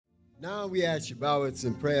Now we ask you bow us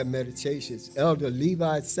in prayer meditations. Elder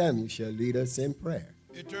Levi Samuel shall lead us in prayer.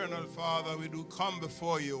 Eternal Father, we do come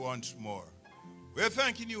before you once more. We're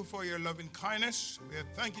thanking you for your loving kindness. We're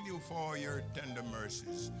thanking you for your tender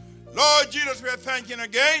mercies. Lord Jesus, we're thanking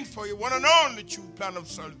again for your one and only true plan of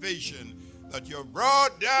salvation that you have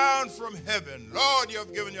brought down from heaven. Lord, you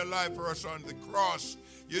have given your life for us on the cross.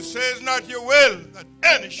 You say it's not your will that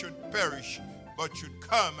any should perish, but should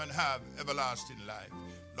come and have everlasting life.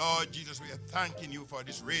 Lord Jesus, we are thanking you for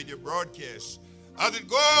this radio broadcast. As it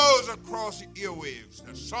goes across the airwaves,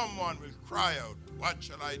 that someone will cry out, what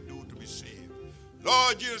shall I do to be saved?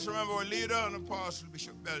 Lord Jesus, remember our leader and apostle,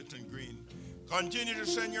 Bishop Belton Green. Continue to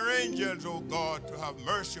send your angels, O God, to have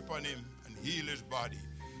mercy upon him and heal his body.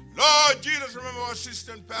 Lord Jesus, remember our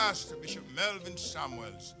assistant pastor, Bishop Melvin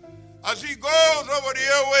Samuels. As he goes over the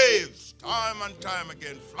airwaves, time and time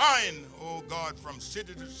again, flying, O God, from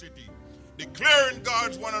city to city, declaring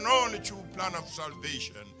God's one and only true plan of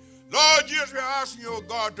salvation. Lord Jesus, we are asking you, O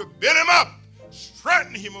God, to build him up,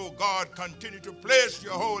 strengthen him, O God, continue to place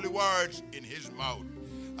your holy words in his mouth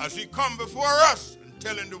as he come before us and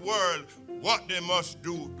telling the world what they must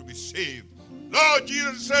do to be saved. Lord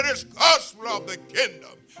Jesus said this gospel of the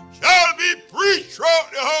kingdom shall be preached throughout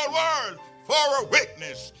the whole world for a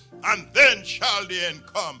witness, and then shall the end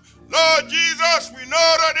come. Lord Jesus, we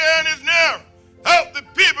know that the end is near. Help the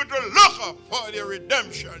people to look up for their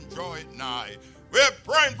redemption, draw it nigh. We're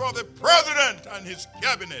praying for the president and his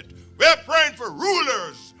cabinet. We're praying for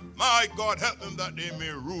rulers. My God, help them that they may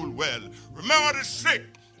rule well. Remember the sick,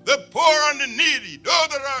 the poor and the needy, those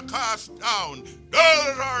that are cast down, those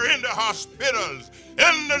that are in the hospitals,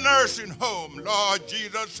 in the nursing home. Lord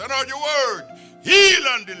Jesus, send out your word. Heal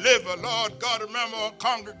and deliver. Lord God, remember our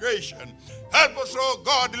congregation. Help us, oh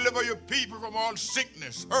God, deliver your people from all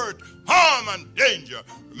sickness, hurt, harm, and danger.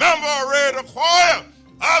 Remember our radio choir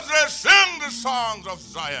as they sing the songs of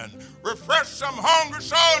Zion. Refresh some hungry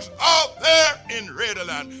souls out there in Radio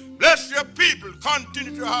Land. Bless your people.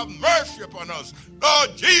 Continue to have mercy upon us.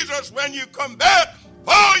 Lord Jesus, when you come back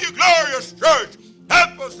for your glorious church,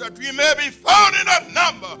 help us that we may be found in that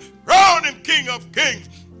number, crown him King of Kings,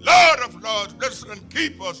 Lord of Lords. Bless and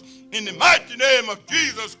keep us in the mighty name of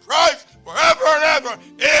Jesus Christ forever and ever.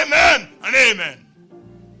 Amen and amen.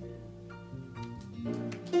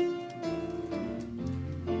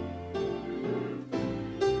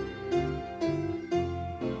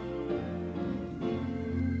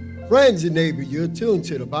 Friends and neighbors, you're tuned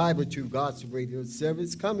to the Bible Truth Gospel Radio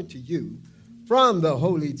service coming to you from the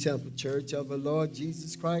Holy Temple Church of the Lord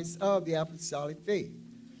Jesus Christ of the Apostolic Faith.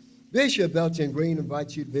 Bishop Belton Green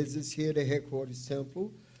invites you to visit us here at the headquarters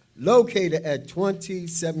temple, located at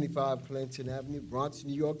 2075 Clinton Avenue, Bronx,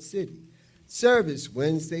 New York City. Service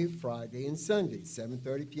Wednesday, Friday, and Sunday,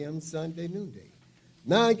 7:30 p.m. Sunday, noonday.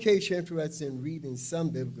 Now, in case you're interested in reading some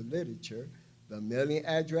biblical literature, the mailing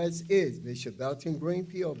address is Bishop Belton Green,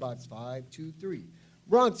 P.O. Box 523,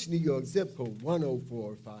 Bronx, New York, zip code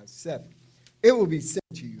 10457. It will be sent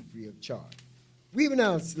to you free of charge. We have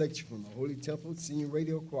now a selection from the Holy Temple Senior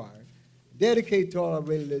Radio Choir, dedicated to all our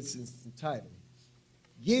radio listeners, entitled,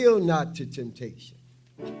 Yield Not to Temptation.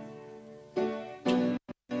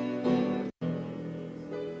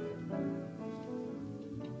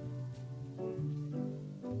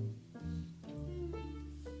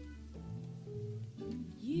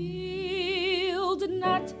 Yield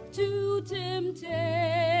not to temptation,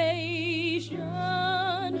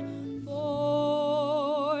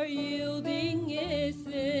 for yielding is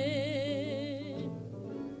sin.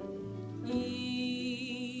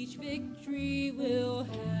 Each victory will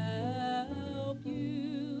help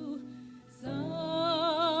you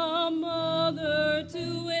some other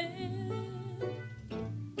to win.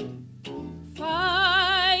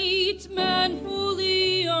 Fight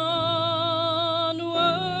manfully onward,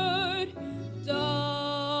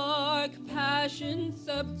 dark passion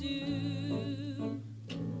subdue.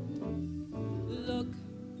 Look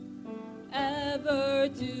ever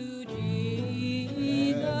to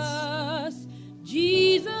Jesus.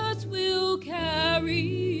 Jesus will carry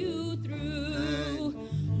you through.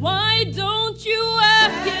 Why don't you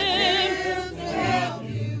ask him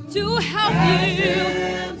to help you,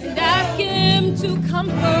 and ask him to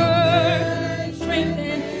comfort,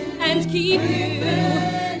 strengthen, and keep you?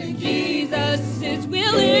 Jesus is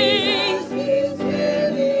willing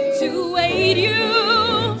to aid you.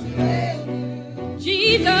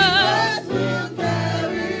 Jesus will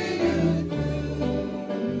carry you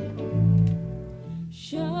through.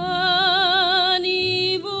 Shun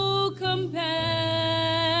evil companions,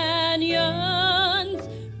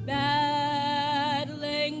 bad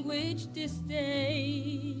language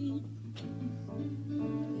disdain.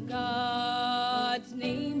 God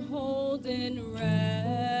in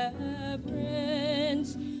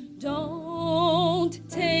reverence. Don't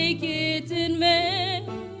take it in vain.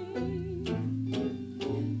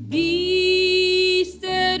 Be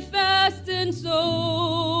steadfast and sober,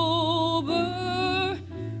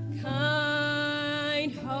 kind-hearted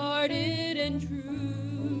and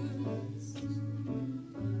true.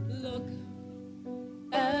 Look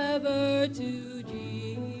ever to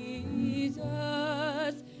Jesus.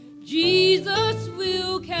 Jesus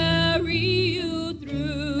will carry you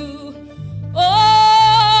through.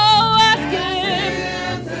 Oh, ask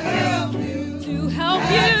him to help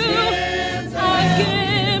you. Ask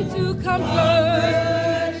him to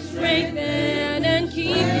comfort, strengthen, and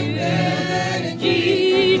keep you.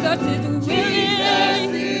 Jesus is willing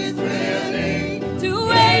to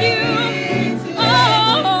aid you.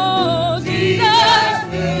 Oh, Jesus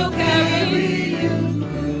will carry you.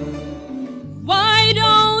 Why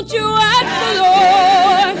don't you ask the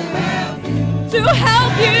Lord to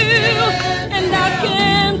help you and ask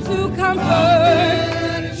him to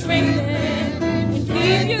comfort, strengthen, and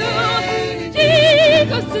keep you?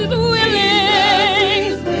 Jesus is willing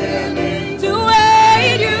to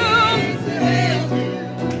aid you.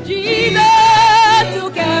 Jesus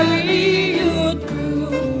will carry you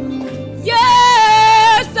through.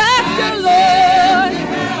 Yes, ask the Lord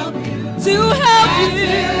to help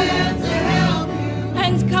you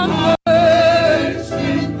and comfort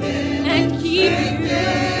and keep you.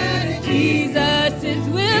 Jesus is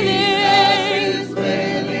willing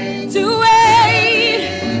to aid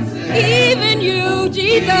even you.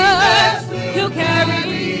 Jesus, he'll carry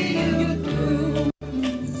you through.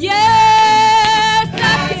 Yes,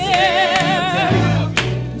 ask him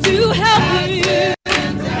to help you.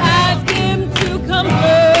 Ask him to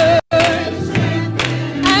comfort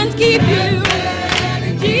and keep you.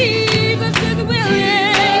 Jesus is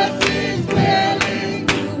willing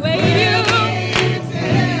to aid you.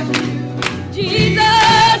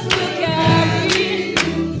 Jesus will carry.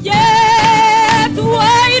 Yes,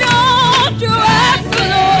 why don't you ask the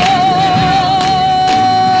Lord?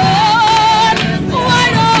 Why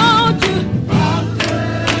don't you?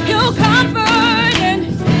 He'll comfort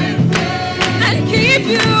and keep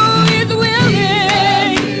you. He's willing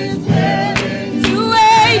to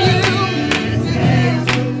aid you.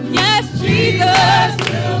 Yes, Jesus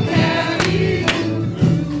will carry you.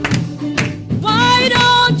 Why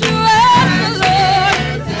don't you ask the Lord?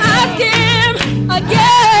 Ask him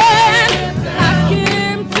again. Ask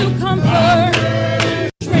him to comfort,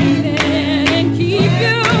 strengthen, and keep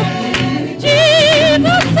you.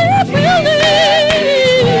 Jesus is willing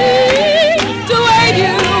to aid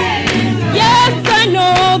you. Yes, I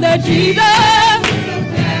know that Jesus,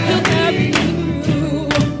 he'll carry you through.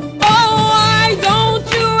 Oh, why don't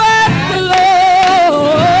you ask the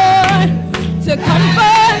Lord to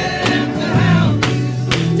comfort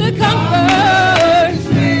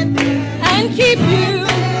and keep you?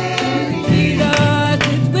 Jesus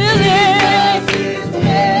is willing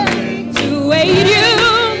to aid you.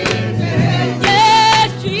 Yes,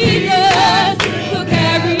 Jesus will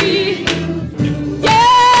carry.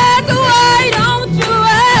 Yes, why don't you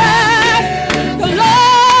ask the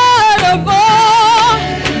Lord of all?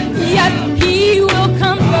 Yes, he will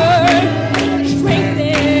comfort,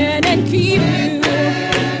 strengthen, and keep you.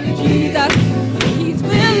 Jesus, he's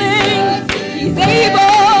willing, he's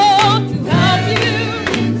able to help you.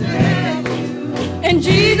 And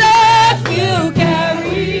Jesus will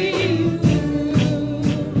carry you.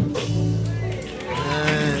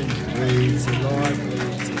 And praise the Lord,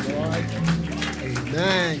 praise the Lord.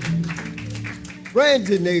 Amen. Friends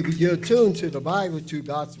and neighbors, you're tuned to the Bible True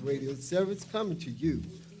Gospel Radio service coming to you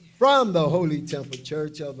from the Holy Temple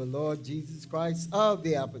Church of the Lord Jesus Christ of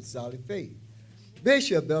the Apostolic Faith.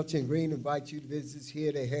 Bishop Belton Green invites you to visit here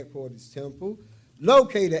at the headquarters temple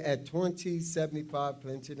located at 2075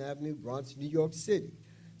 Clinton Avenue, Bronx, New York City.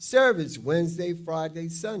 Service Wednesday, Friday,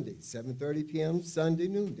 Sunday, 7:30 p.m., Sunday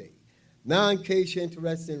noonday. Now, in case you're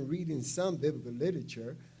interested in reading some biblical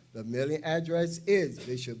literature, the mailing address is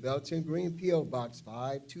Bishop Belton Green, P.O. Box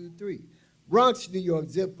 523, Bronx, New York,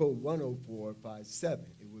 zip code 10457.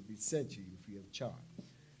 It will be sent to you free of charge.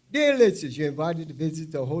 Dear listeners, you're invited to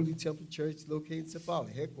visit the Holy Temple Church located in Sapala,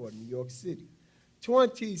 headquarters, New York City,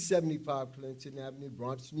 2075 Clinton Avenue,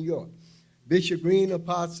 Bronx, New York. Bishop Green,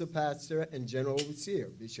 Apostle, Pastor, and General Overseer.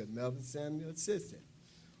 Bishop Melvin Samuel, Assistant.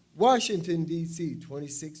 Washington, D.C.,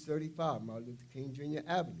 2635 Martin Luther King Jr.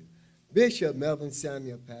 Avenue. Bishop Melvin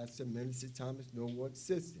Samuel, Pastor. Minister Thomas Norwood,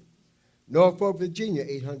 Assistant. Norfolk, Virginia,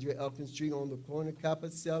 800 Elkin Street on the corner of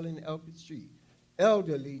Capitol and Elkin Street.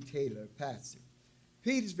 Elder Lee Taylor, Pastor.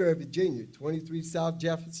 Petersburg, Virginia, 23 South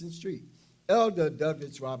Jefferson Street. Elder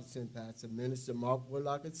Douglas Robinson, pastor. Minister Mark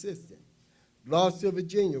Woodlock, assistant. Gloucester,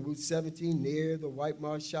 Virginia, Route 17, near the White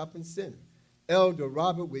Marsh Shopping Center. Elder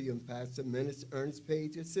Robert Williams, pastor. Minister Ernest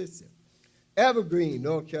Page, assistant. Evergreen,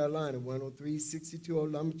 North Carolina, 10362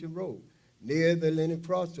 Lumberton Road, near the Lennon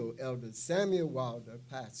Crossroad. Elder Samuel Wilder,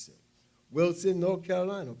 pastor. Wilson, North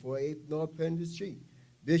Carolina, 408 North Pender Street.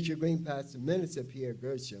 Bishop Green, pastor. Minister Pierre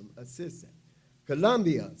Gershom, assistant.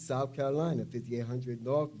 Columbia, South Carolina, 5800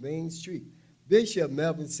 North Main Street. Bishop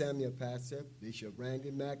Melvin Samuel, pastor. Bishop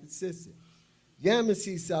Randy Mack, assistant.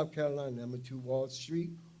 Yamasee, South Carolina, number 2 Wall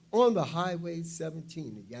Street, on the Highway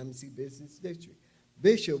 17, the Yamasee Business District.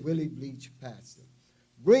 Bishop Willie Bleach, pastor.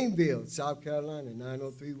 Greenville, South Carolina,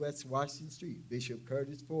 903 West Washington Street. Bishop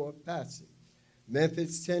Curtis Ford, pastor.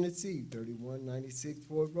 Memphis, Tennessee, 3196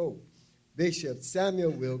 Ford Road. Bishop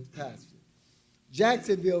Samuel Wilkes, pastor.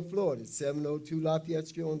 Jacksonville, Florida, 702 Lafayette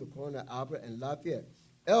Street on the corner of Albert and Lafayette.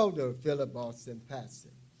 Elder Philip Austin, pastor.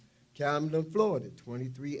 Camden, Florida,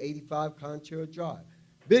 2385 Contour Drive.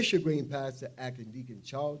 Bishop Green, pastor. Acting Deacon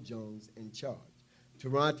Charles Jones in charge.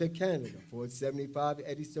 Toronto, Canada, 475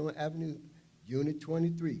 Eddystone Avenue, Unit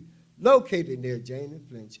 23. Located near Jane and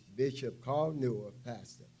Flinch, Bishop Carl Newer,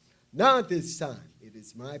 pastor. Now at this time, it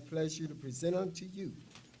is my pleasure to present unto you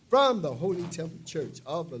from the Holy Temple Church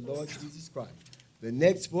of the Lord Jesus Christ. The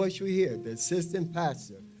next voice you hear, the assistant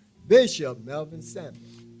pastor, Bishop Melvin Samuel.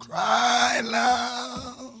 Cry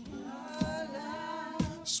loud,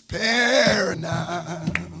 spare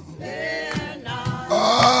not.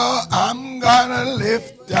 Oh, I'm gonna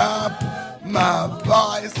lift up my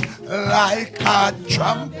voice like a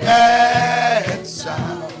trumpet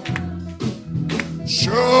sound.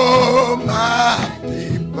 Show my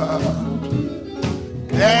people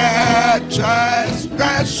their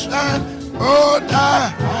transgression. Oh, the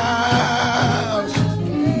house.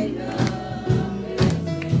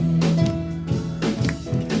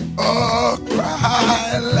 Oh,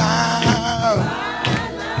 cry loud.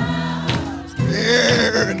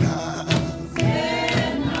 Fear not.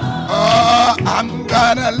 Oh, I'm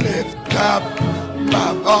gonna lift up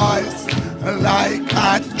my voice like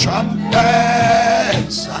a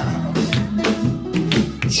trumpet sound.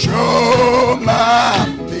 Show my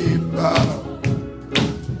people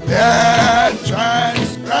their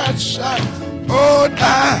transgression. Oh,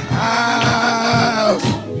 the house.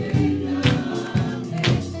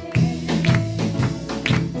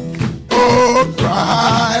 Oh,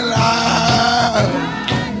 cry loud.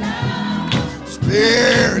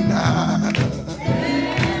 Spare not.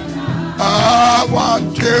 I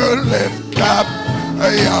want to lift up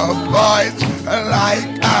your voice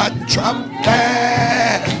like a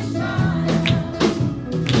trumpet.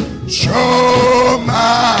 Show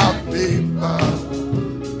my people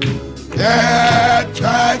their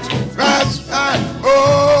transgression.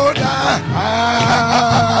 Oh, the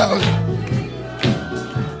house.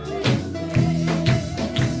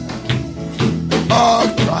 Oh,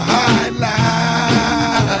 cry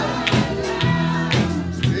loud.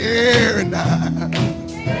 Fear not.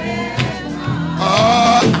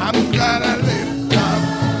 Oh, I'm gonna lift up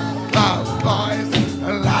my voice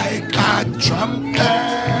like a trumpet.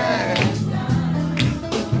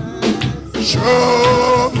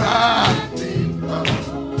 Show my people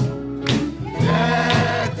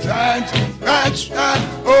their transgression.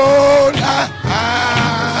 Oh, the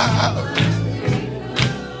house.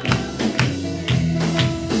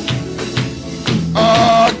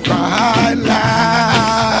 Oh, cry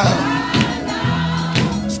loud.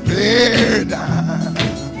 Spare not.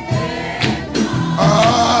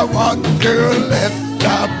 I want to lift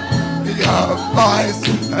up your voice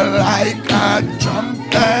like a trumpet.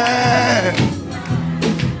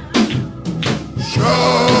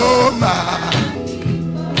 Show my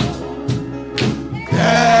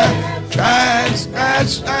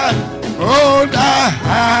transgression. Oh, the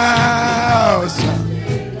house.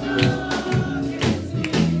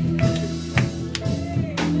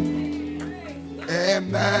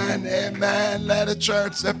 Amen, amen. Let the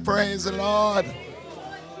church say praise the Lord.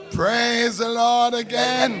 Praise the Lord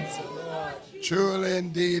again. Truly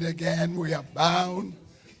indeed again we are bound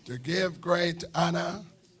to give great honor,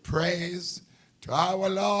 praise to our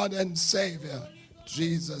Lord and Savior,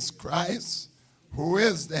 Jesus Christ, who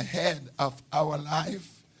is the head of our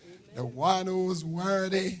life, the one who is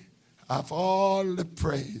worthy of all the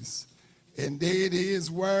praise. Indeed, he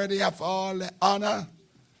is worthy of all the honor.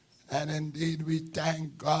 And indeed, we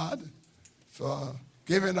thank God for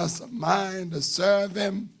giving us a mind to serve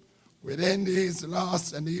him within these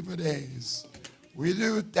last and evil days. We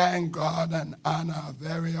do thank God and honor our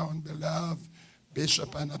very own beloved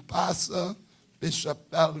Bishop and Apostle, Bishop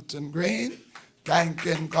Belton Green,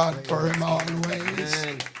 Thanking God for him always.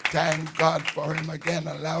 Amen. Thank God for him again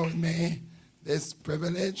allowing me this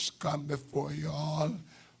privilege to come before you all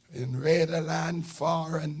in Raider land,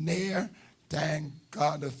 far and near. Thank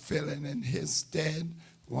God for filling in his stead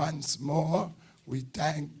once more. We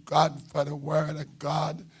thank God for the word of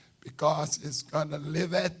God because it's going to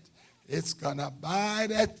live it. It's going to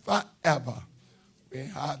abide it forever. We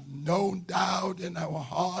have no doubt in our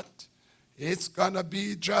heart. It's going to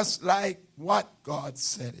be just like what God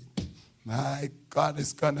said it. My God,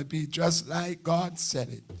 it's going to be just like God said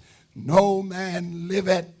it. No man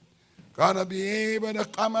liveth going to be able to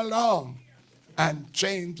come along and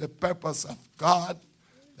change the purpose of God.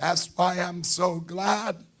 That's why I'm so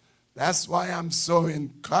glad. That's why I'm so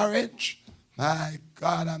encouraged. My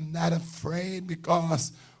God, I'm not afraid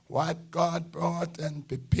because what God brought and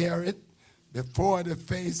prepared before the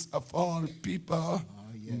face of all people,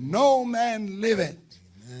 no man liveth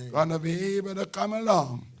going to be able to come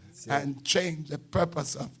along and change the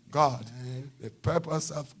purpose of God. The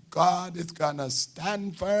purpose of God is going to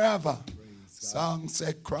stand forever. Song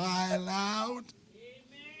said, cry loud,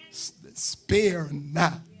 spare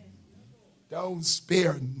not. Don't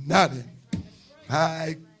spare nothing.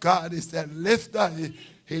 My God, he said, lift up.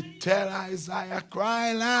 He tell Isaiah,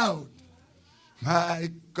 cry loud.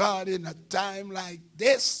 My God, in a time like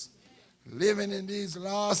this, living in these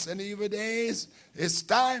last and evil days, it's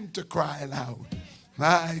time to cry loud.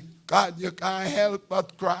 My God, you can't help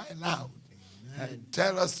but cry loud. And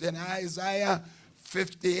tell us in Isaiah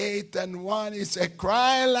 58:1, he said,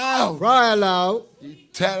 cry loud. Cry aloud. He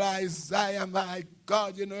tell Isaiah, my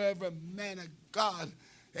God, you know, every man of God,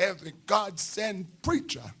 every God-sent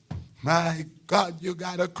preacher, my God, you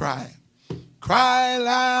got to cry. Cry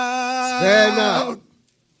loud. Spare not.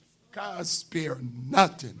 Can't spare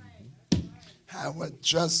nothing. I would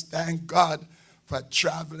just thank God for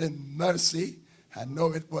traveling mercy. I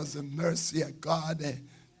know it was the mercy of God that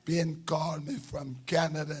being called me from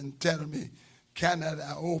Canada and tell me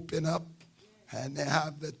Canada open up and they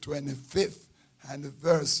have the 25th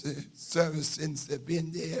anniversary service since they've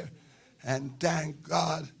been there. And thank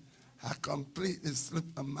God I completely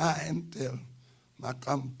slipped my mind till my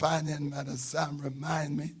companion, Mother Sam,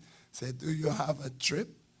 remind me, said, do you have a trip?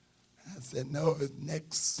 I said, no, it's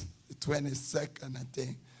next, the 22nd, I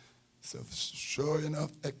think. So sure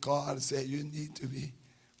enough, they called and said, you need to be,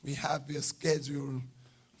 we have your schedule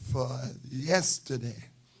for yesterday,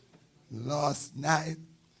 last night,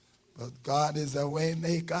 but God is a way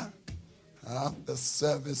maker. After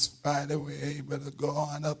service Friday, we were able to go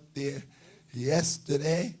on up there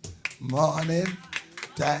yesterday morning.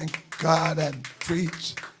 Thank God and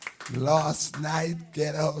preach last night.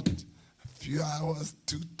 Get out a few hours,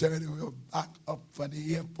 2:30. We were back up for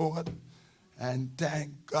the airport. And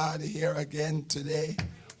thank God here again today.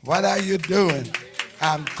 What are you doing?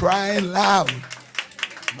 I'm crying loud.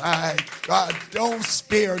 My God, don't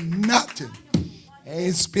spare nothing.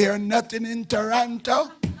 Ain't spare nothing in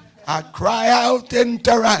Toronto. I cry out in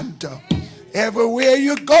Toronto. Everywhere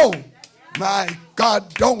you go, my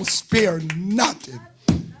God, don't spare nothing.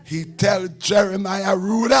 He tell Jeremiah,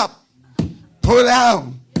 root up, pull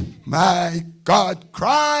down. My God,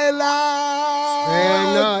 cry loud. Spare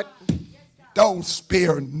not. Don't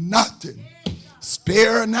spare nothing.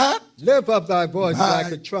 Spare not. Lift up thy voice My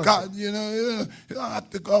like a trumpet. God, you don't have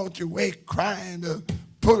to go out your way crying to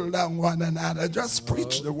pull down one another. Just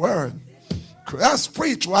preach the word. Just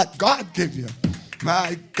preach what God give you.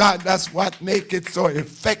 My God, that's what make it so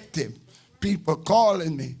effective. People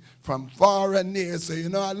calling me from far and near say, you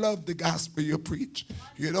know, I love the gospel you preach.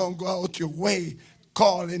 You don't go out your way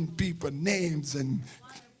calling people names and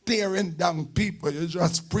tearing down people. You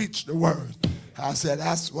just preach the word. I said,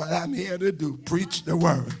 that's what I'm here to do, preach the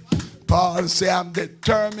word. Paul said, I'm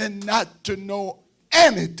determined not to know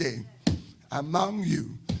anything among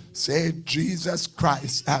you save Jesus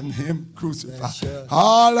Christ and him crucified. Yes,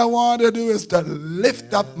 all I want to do is to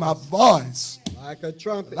lift up my voice like a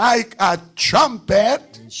trumpet. like a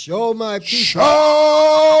trumpet. And show my people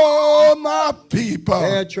Show my people.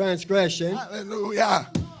 their transgression.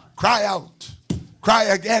 Hallelujah. Cry out. Cry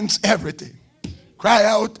against everything. Cry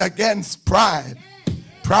out against pride.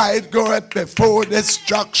 Pride goeth before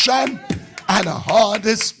destruction, and a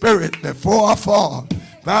haughty spirit before a fall.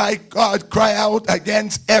 My God, cry out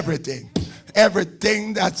against everything.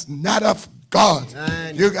 Everything that's not of God.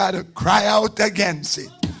 Amen. You got to cry out against it.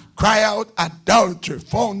 Cry out adultery,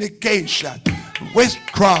 fornication,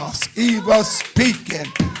 witchcraft, evil speaking,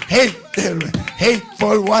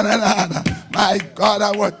 hateful one another. My God,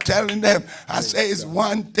 I was telling them, I say it's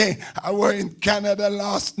one thing. I was in Canada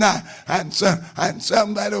last night, and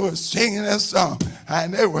somebody was singing a song,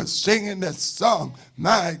 and they were singing the song,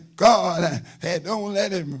 my God, they don't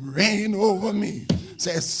let him reign over me.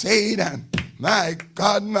 Say, Satan, my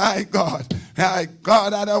God,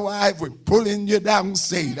 otherwise we're pulling you down,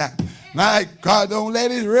 Satan. My God, don't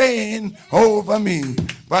let it rain over me.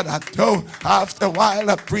 But I told, after a while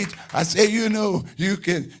I preach, I say, you know, you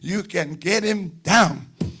can get him down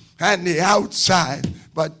on the outside,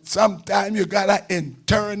 but sometimes you got an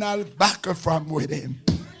internal battle from within.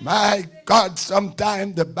 My God,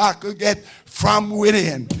 sometimes the battle get from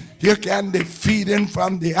within. You can defeat him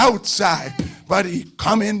from the outside, but he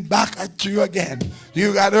coming back at you again.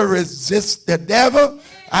 You got to resist the devil,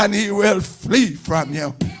 and he will flee from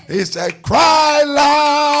you. He said, cry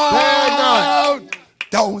loud.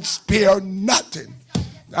 Don't spare nothing.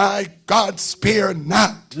 Thy God, spare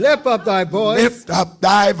not. Lift up thy voice. Lift up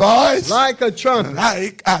thy voice. Like a trumpet.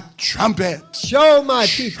 Like a trumpet. Show my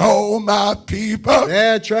people. Show my people.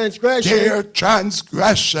 Their transgression. Their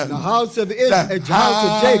transgression. The house of Israel. The house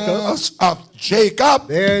of Jacob. House of Jacob.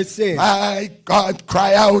 Their sin. My God,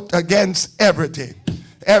 cry out against everything.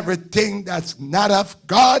 Everything that's not of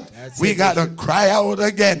God, we got to cry out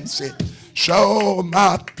against it. Show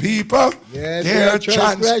my people their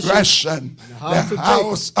transgression. The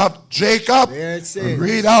house of Jacob.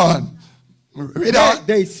 Read on. Read on.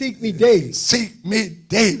 They seek me daily. Seek me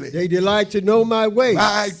daily. They delight to know my ways.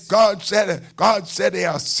 My God said they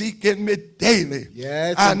are seeking me daily.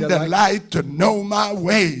 Yes, and delight to know my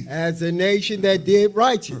ways. As a nation that did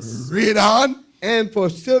righteous. Read on. And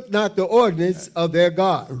forsook not the ordinance of their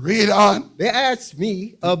God. Read on. They asked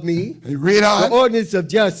me, read on, the ordinance of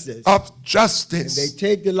justice. Of justice. And they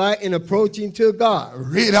take delight in approaching to God.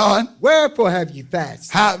 Read on. Wherefore have ye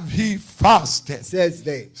fasted? Have ye fasted? Says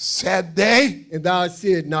they. Said they. And thou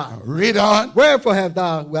said not. Read on. Wherefore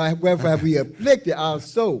have we afflicted our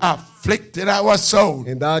soul? Afflicted our soul.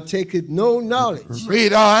 And thou takest no knowledge.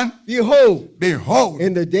 Read on. Behold.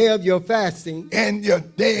 In the day of your fasting. In your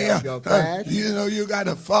day of your fast. You know you got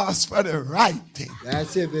to fast for the right thing.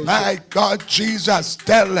 That's it, Bishop. My God, Jesus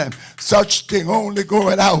tell them such thing only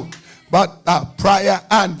going out but prayer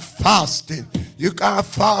and fasting. You can't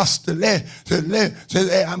fast to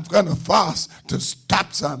say, I'm going to fast to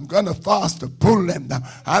stop some. I'm going to fast to pull them down.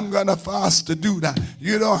 I'm going to fast to do that.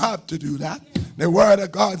 You don't have to do that. The word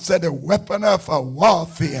of God said the weapon of our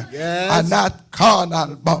warfare are not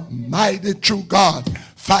carnal, but mighty through God.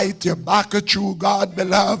 Fight your battle through God,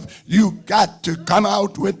 beloved. You got to come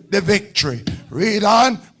out with the victory. Read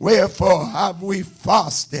on. Wherefore have we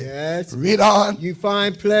fasted? Yes. Read on. You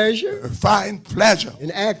find pleasure. Find pleasure.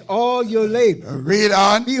 And act all your labor. Read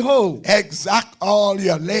on. Behold. Exact all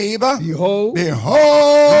your labor. Behold.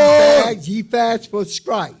 Ye fast for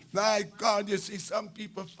strife. My God, you see some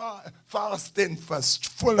people fasting for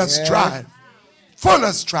full of strife. Full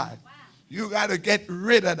of strife. You got to get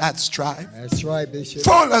rid of that strife. That's right, Bishop.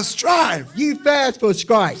 Full of strife. You fast for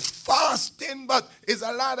strife. Fasting, but it's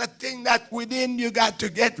a lot of things that within you got to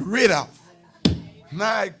get rid of.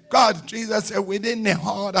 My God, Jesus said, within the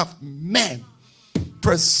heart of man,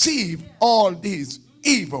 perceive all these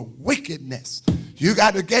evil wickedness. You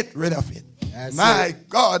got to get rid of it. That's My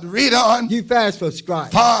God, read on. You fast for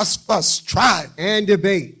strife. Fast for strife. And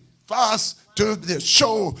debate. Fast to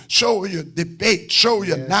show your debate, show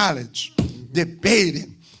your knowledge,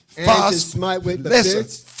 debating. Fast to smite with the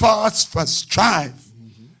fist. Fast for strife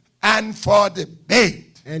and for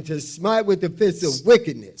debate. And to smite with the fist of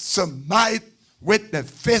wickedness. Smite with the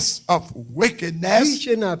fist of wickedness. You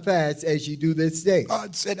should not fast as you do this day.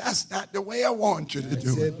 God said, that's not the way I want you to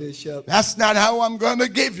do it. Bishop. That's not how I'm going to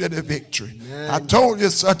give you the victory. Man. I told you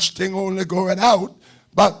such thing only going out,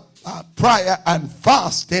 but prayer and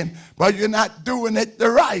fasting, but you're not doing it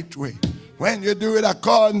the right way. When you do it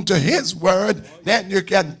according to his word, then you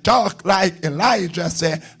can talk like Elijah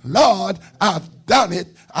said, Lord, I've done it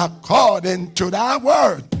according to thy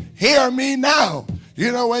word. Hear me now.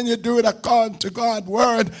 You know, when you do it according to God's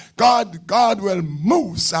word, God will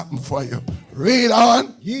move something for you. Read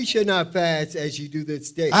on. Ye should not fast as you do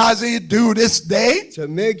this day. As he do this day. To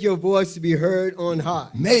make your voice to be heard on high.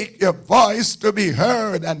 Make your voice to be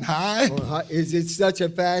heard on high. Is it such a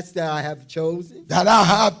fast that I have chosen? That I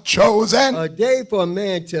have chosen. A day for a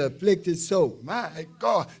man to afflict his soul. My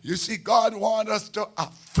God. You see, God wants us to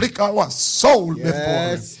afflict our soul before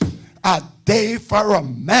him. A day for a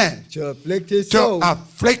man. To afflict his soul. To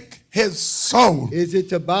afflict his soul. Is it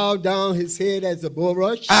to bow down his head as a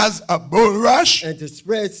bulrush? As a bulrush. And to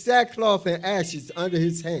spread sackcloth and ashes under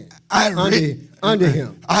his hand. Under him.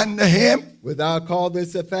 Under him. Without call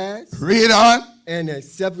this a fast. Read on. An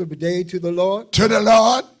acceptable day to the Lord. To the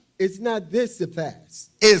Lord. Is not this a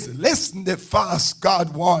fast? Listen, the fast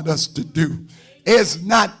God wants us to do Is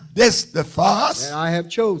not this the fast that I have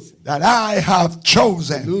chosen? That I have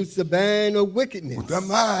chosen. Loose the band of wickedness.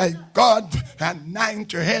 My God,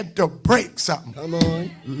 anoint your head to break something. Come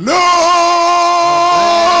on. Loose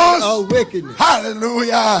of wickedness.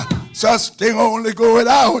 Hallelujah. Such thing only go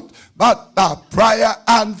without but prayer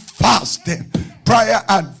and fasting. Prayer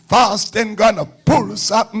and fasting gonna pull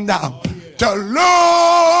something down. To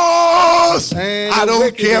loose. I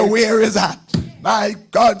don't care where is that. My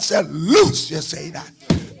God said loose, you say that.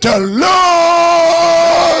 To loose.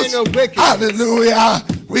 Hallelujah.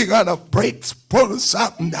 We're gonna pull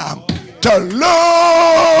something down. To loose.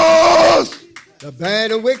 The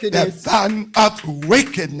band of wickedness. The band of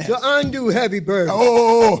wickedness. To undo heavy burdens.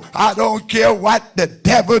 Oh, I don't care what the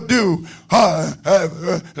devil do.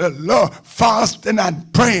 The Lord fasting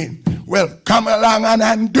and praying will come along and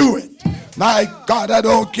undo it. My God, I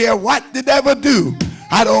don't care what the devil do.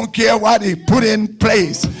 I don't care what he put in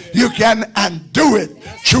place. You can undo it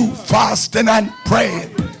through fasting and praying.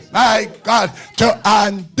 My God, to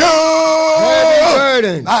undo. Heavy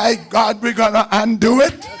burden. My God, we're going to undo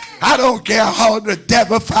it. I don't care how the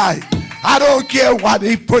devil fight. I don't care what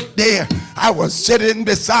he put there. I was sitting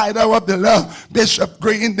beside our beloved Bishop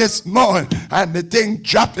Green this morning, and the thing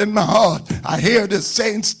dropped in my heart. I hear the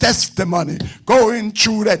saints' testimony, going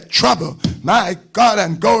through that trouble, my God,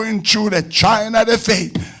 and going through the trying of the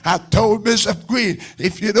faith. I told Bishop Green,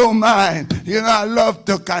 if you don't mind, I love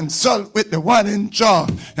to consult with the one in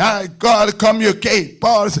charge. I gotta communicate.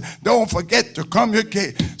 Paul said, don't forget to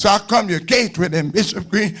communicate. So I communicate with him, Bishop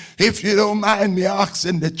Green. If you don't mind me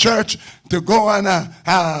asking the church to go on a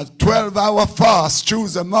 12-hour fast,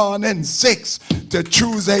 Tuesday morning 6, to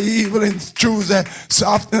Tuesday evening, Tuesday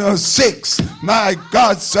afternoon 6. My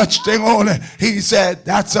God, such thing only. He said,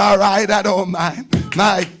 that's all right, I don't mind.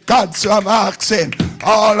 My God, so I'm asking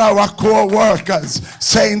all our co-workers,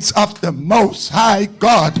 saints of the Most High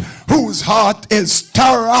God, whose heart is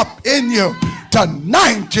stirred up in you, to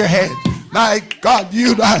anoint your head. My God,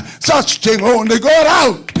 such thing only go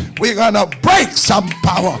out. We're going to break some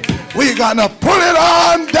power. We're going to pull it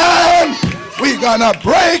on down. We're going to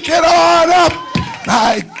break it on up.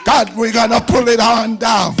 My God, we're going to pull it on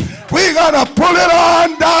down. We're going to pull it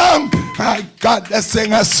on down. My God, let's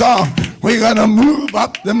sing a song. We're going to move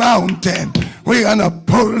up the mountain. We're going to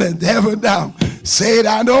pull the devil down. Say,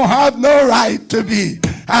 I don't have no right to be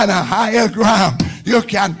on a higher ground. You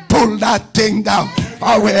can pull that thing down.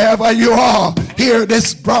 Or wherever you are, hear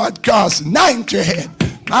this broadcast, anoint your head.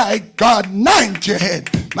 My God, anoint your head.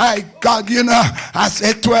 My God, I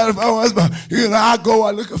said 12 hours, but I go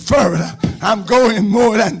a little further. I'm going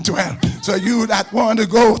more than 12. So you that want to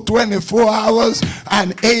go 24 hours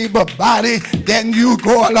and able body, then you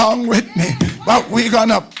go along with me. But we're going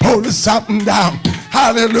to pull something down.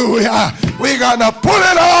 Hallelujah. We're going to pull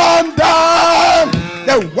it on down.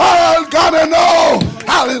 The world going to know.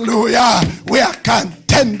 Hallelujah. We are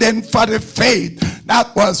contending for the faith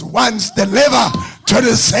that was once delivered to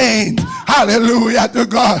the saints. Hallelujah to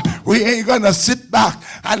God. We ain't gonna sit back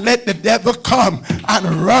and let the devil come and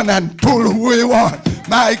run and pull who we want.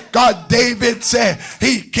 My God, David said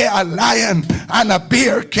he came, a lion and a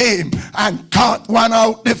bear came and caught one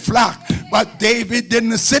out the flock. But David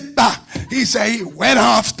didn't sit back. He said he went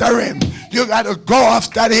after him. You got to go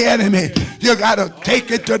after the enemy. You got to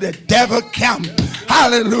take it to the devil camp.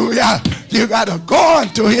 Hallelujah. You got to go on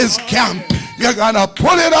to his camp. You're going to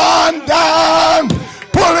pull it on down.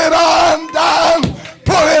 Pull it on down.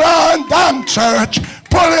 Pull it on down, church.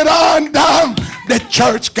 Pull it on down. The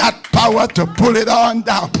church got power to pull it on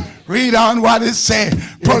down. Read on what it says.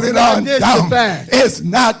 Pull it on down. It's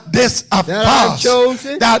not this a fast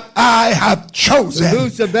that I have chosen.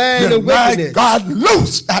 Loose the band of wickedness. My God,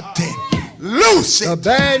 loose that thing. Loose it. The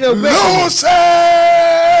band of wickedness. Loose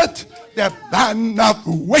it. The band of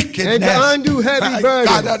wickedness. And to undo heavy burdens.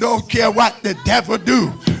 God, I don't care what the devil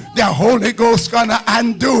do. The Holy Ghost gonna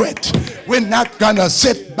undo it. We're not gonna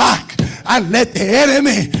sit back and let the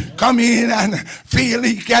enemy come in and feel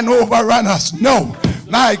he can overrun us. No.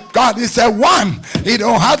 My God, he said one. It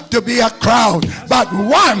don't have to be a crowd, but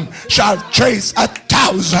one shall chase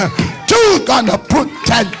 1,000. Two gonna put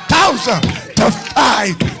 10,000 to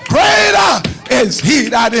fight. Greater is he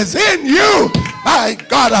that is in you. My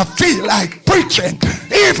God, I feel like preaching,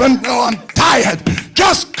 even though I'm tired.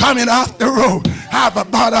 Just coming off the road. Have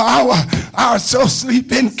about an hour or so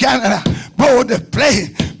sleep in Canada. Board the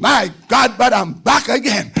plane. My God, but I'm back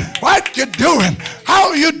again. What you doing?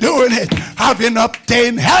 How you doing it? Having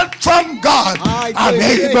obtained help from God, I'm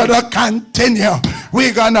able to continue.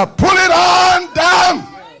 We're gonna pull it on down.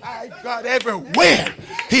 My God, everywhere.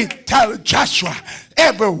 He tell Joshua,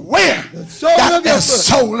 everywhere the sole that of your the foot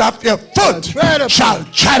sole of your foot tread upon. shall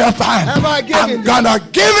tread upon. Have I given I'm you? gonna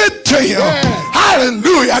give it to you. Yes.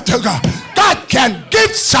 Hallelujah to God. God can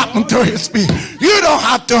give something to his people. You don't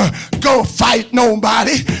have to go fight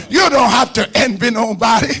nobody. You don't have to envy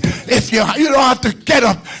nobody. If you don't have to get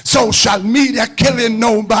up social media killing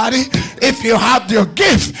nobody. If you have your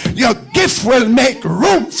gift will make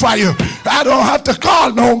room for you. I don't have to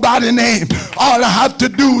call nobody name. All I have to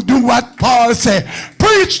do what Paul said.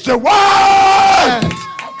 Preach the word.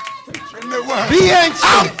 Preaching the word. Be instant.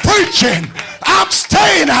 I'm preaching. I'm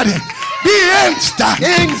staying at it. Be instant.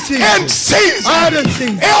 In season. In season. Out of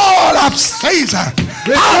season. All of season.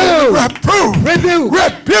 Reprove. Reprove.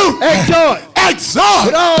 Rebuke. Exhort. Exhort.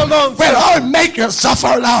 With all long Will all make you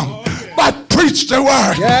suffer long. But preach the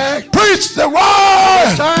word. Yes. Preach the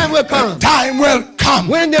word. Time will come. Time will come.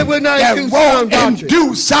 When they will not They do sound won't doctrine.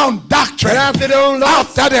 induce sound doctrine. But after their own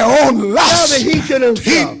lust. After their own lust. Have a heat to themselves.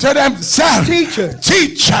 Heat to themselves.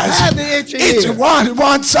 Teachers. Have the itching Each ear. one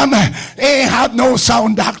wants some. Ain't have no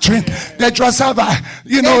sound doctrine. They just have a,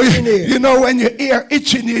 Itching ear. you know when your ear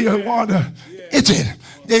itching you want to itch it.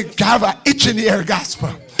 They have a itching ear gospel.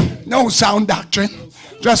 No sound doctrine.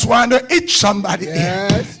 Just want to itch somebody.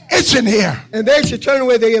 Yes. Itching ear. And they should turn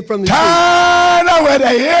away their ear from the truth. Turn away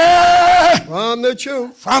the ear From the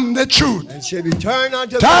truth. from the truth. And should be turned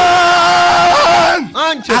unto Turn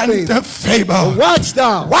unto fable. Watch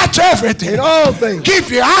thou. Watch everything. In all things. Keep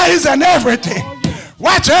your eyes on everything.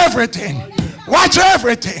 Watch everything. Watch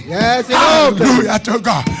everything. Yes, in all things. Hallelujah to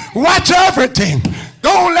God. Watch everything.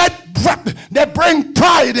 Don't let they bring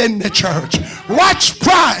pride in the church. Watch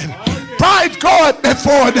pride. Pride goeth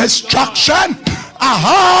before destruction. A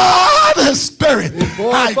hard spirit.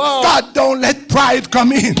 My God, don't let pride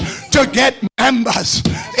come in to get members.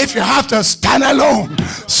 If you have to stand alone,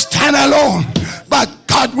 stand alone. But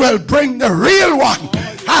God will bring the real one.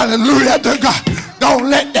 Hallelujah to God. Don't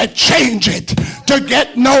let them change it to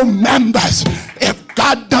get no members. If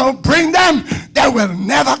God don't bring them, they will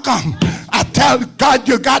never come. I tell God,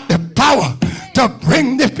 you got the power to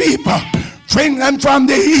bring the people. Bring them from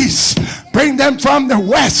the east. Bring them from the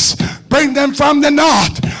west. Bring them from the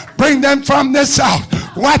north. Bring them from the south.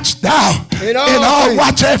 Watch thou. In all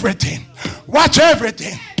watch everything. Watch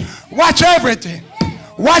everything. Watch everything.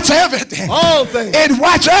 Watch everything. All things. And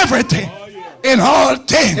watch everything. In all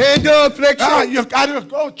things. Endure affliction. You got to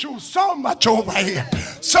go through so much over here.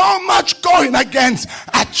 So much going against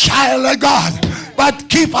a child of God. But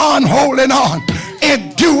keep on holding on.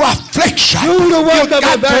 Endure affliction. Do the work You of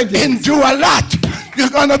got to evangelist. endure a lot. You're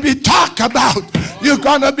going to be talked about. You're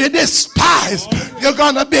going to be despised. You're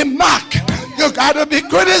going to be mocked. You got to be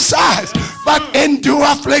criticized. But endure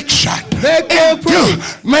affliction. Make full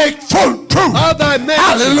proof. Make full proof. Of thy ministry.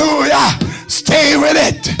 Hallelujah. Stay with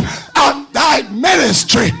it. Of thy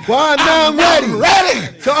ministry. For I'm now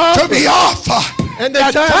ready to be offered. And the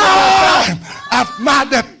The time of my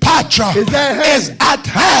departure is at hand. at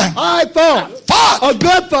hand. I fought a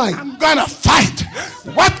good fight. I'm gonna fight.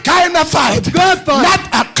 What kind of fight? A good fight.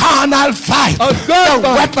 Not a carnal fight. A good the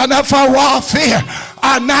fight. weapon of our warfare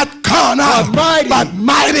are not carnal, but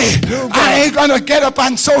mighty. I ain't gonna get up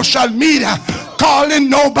on social media calling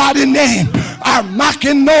nobody name or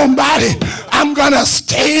mocking nobody. I'm gonna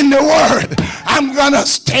stay in the word. I'm gonna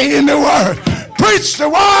stay in the word. Preach the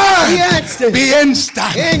word. Be instant. Be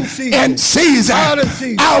instant. In season. In season. Out of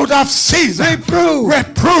season. Out of season. Reprove.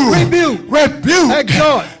 Reprove. Rebuke. Rebuke.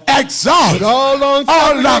 Exhort. Exalt. With all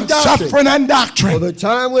long Suffering and doctrine. For the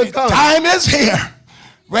time will come. Time is here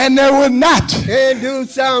when they will not. And do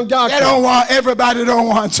sound doctrine. They don't want. Everybody don't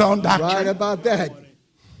want sound doctrine. Right about that.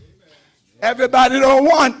 Everybody don't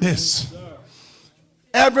want this.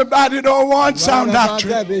 Everybody don't want sound Right about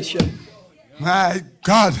doctrine. that, Bishop. My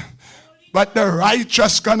God. But the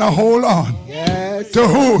righteous gonna hold on. Yes. To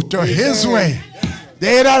who? To his way.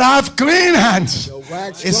 They that have clean hands.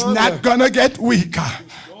 wax It's stronger. not gonna get weaker.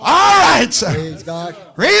 All right, sir. Praise God.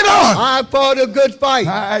 Read on. I fought a good fight.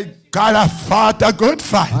 My God, I fought a good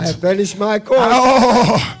fight. I have finished my course.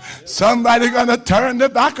 Oh, somebody gonna turn the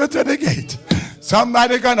back to the gate.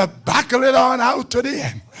 Somebody gonna buckle it on out to the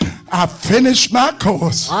end. I finished my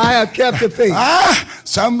course. I have kept the faith.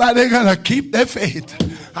 Somebody gonna keep their faith.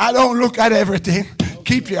 I don't look at everything.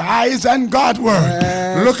 Keep your eyes on God's word.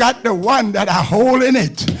 Yes. Look at the one that are holding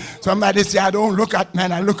it. Somebody say, I don't look at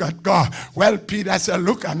man, I look at God. Well, Peter said,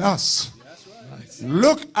 look at us.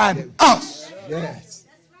 Look at us. Yes.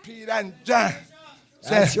 Peter and John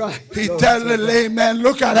That's said, right. he tell the layman,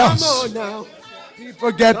 look at us. Come on now.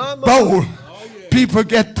 People get Come on. bold. People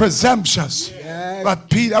get presumptuous. Yes. But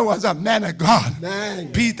Peter was a man of God.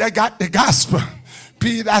 Man. Peter got the gospel.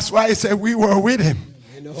 That's why he said we were with him.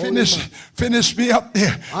 Finish me up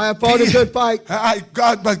there. I have fought a good fight.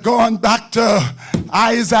 God, but going back to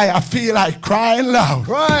Isaiah, I feel like crying loud.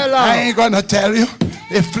 Cry loud. I ain't going to tell you.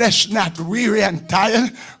 The flesh not weary and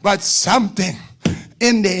tired, but something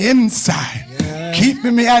in the inside,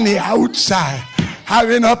 keeping me on the outside,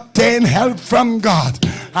 having obtained help from God.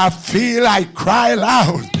 I feel like cry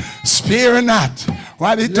loud. Spare not.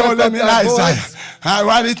 What he told them in Isaiah.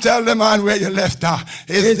 What he tell them on where you left off.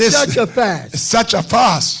 It's such a fast. It's such a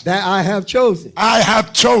fast. That I have chosen. I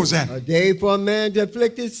have chosen. A day for a man to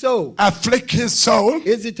afflict his soul. Afflict his soul.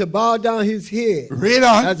 Is it to bow down his head. Read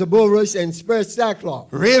on. As a bulrush and spread sackcloth.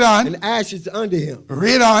 Read on. And ashes under him.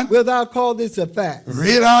 Read on. Wilt thou call this a fast?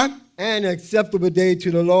 Read on. An acceptable day to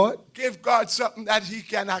the Lord. Give God something that he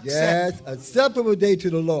can accept. Yes, acceptable day to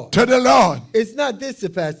the Lord. To the Lord. It's not this the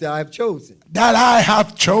fast that I have chosen. That I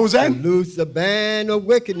have chosen. To loose the band of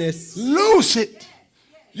wickedness. Loose it.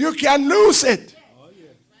 You can loose it.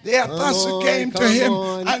 The apostle came to him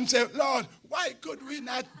and said, Lord, why could we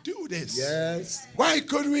not do this? Yes. Why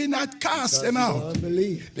could we not cast them out?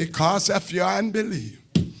 Unbelief. Because of your unbelief.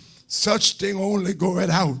 Such thing only goeth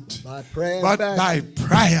out. By prayer but and by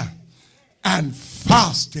prayer and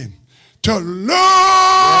fasting. To loose.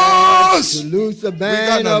 Yes, to loose the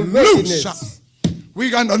band of wickedness.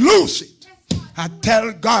 We're going to lose it. I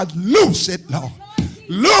tell God, loose it, Lord.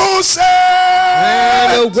 Loose it.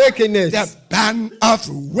 Band of wickedness. The band of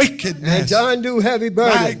wickedness. And to undo heavy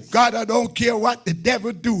burdens. My God, I don't care what the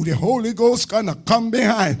devil do. The Holy Ghost going to come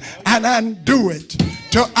behind and undo it.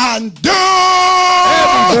 To undo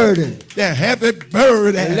heavy burden. The heavy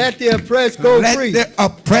burden. And let the oppressed go free. Let the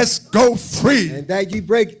oppressed go free. And that you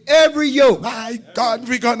break every yoke. My God,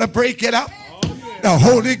 we're going to break it up. The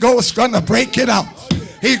Holy Ghost going to break it up.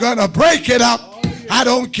 He's going to break it up. I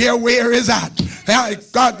don't care where it's at.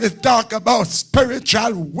 God will talk about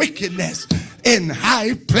spiritual wickedness in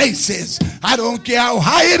high places. I don't care how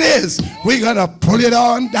high it is. We're going to pull it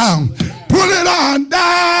on down. Pull it on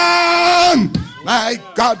down. My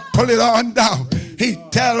God, pull it on down. He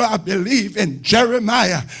tell, I believe, in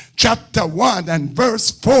Jeremiah chapter 1 and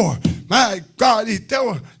verse 4. My God, he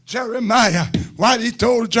told Jeremiah what he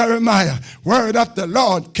told Jeremiah. Word of the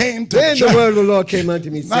Lord came to Then the word of the Lord came unto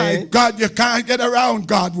me, saying. My God, you can't get around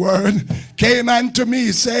God's word. Came unto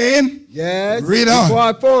me, saying. Yes. Read on. Before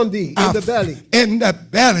I formed thee in the belly. In the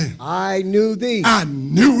belly. I knew thee. I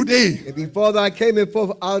knew thee. And before I came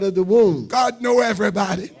forth out of the womb. God know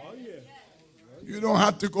everybody. You don't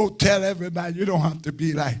have to go tell everybody. You don't have to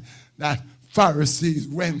be like that Pharisees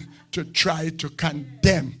went to try to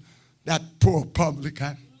condemn that poor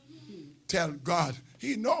publican. Tell God,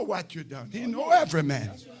 he know what you done. He know every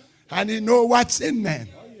man. And he know what's in man.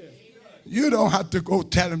 You don't have to go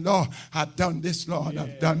tell him, Lord, I've done this, Lord,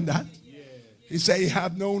 I've done that. He said, he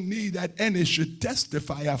have no need that any should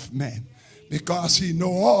testify of man. Because he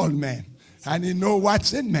know all men. And he know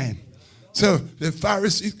what's in man. So the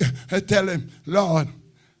Pharisees tell him, Lord,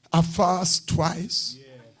 I fast twice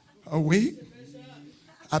a week.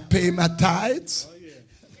 I pay my tithes.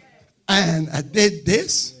 And I did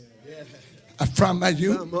this from my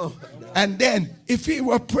youth. And then if he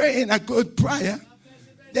were praying a good prayer,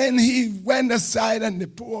 then he went aside and the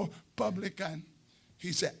poor publican,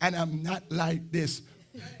 he said, and I'm not like this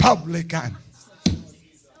publican,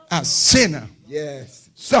 a sinner. Yes.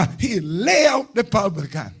 So he lay out the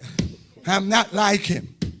publican. I'm not like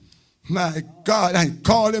him. My God, I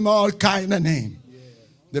called him all kind of names.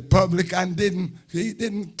 The publican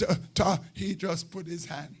didn't talk. He just put his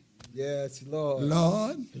hand. Yes, Lord.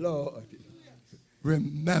 Lord,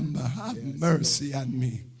 remember, have mercy on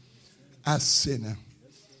me, a sinner.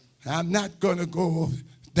 I'm not going to go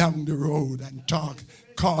down the road and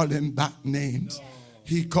call him back names.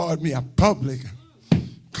 He called me a publican,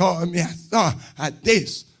 called me a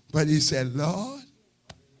this, but he said, Lord,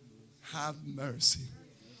 have mercy.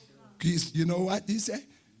 You know what he said?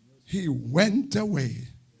 He went away.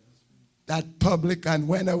 That publican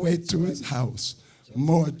went away to his house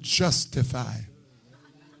more justified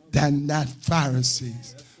than that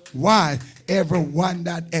Pharisees. Why? Everyone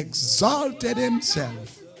that exalted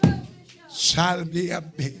himself shall be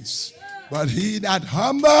abased. But he that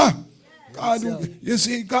humble, God, you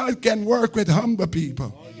see, God can work with humble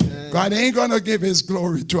people. God ain't going to give his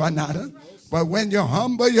glory to another. But when you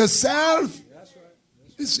humble yourself,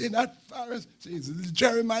 you see that Pharisees,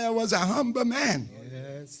 Jeremiah was a humble man.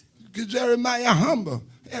 Yes. Jeremiah humble.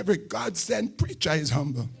 Every God-sent preacher is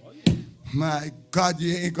humble. My God,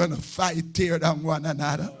 you ain't going to fight, tear down one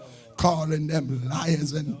another, calling them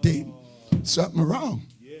liars and demons. Something wrong.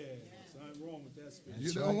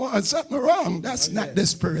 You don't want something wrong. That's not the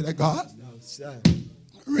Spirit of God. No, sir.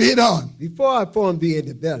 Read on. Before I formed thee in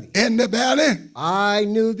the belly, In the belly, I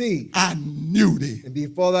knew thee. I knew thee. And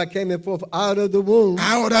before I came forth out of the womb,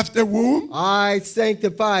 Out of the womb, I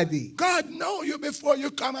sanctified thee. God know you before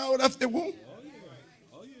you come out of the womb.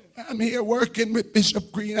 I'm here working with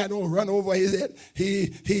Bishop Green. I don't run over his head.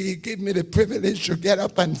 He gave me the privilege to get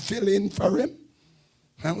up and fill in for him.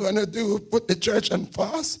 I'm going to put the church on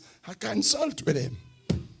fast. I consult with him.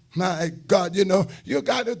 My God, you know, you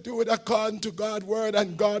got to do it according to God's word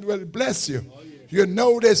and God will bless you. You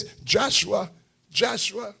notice Joshua,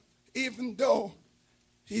 even though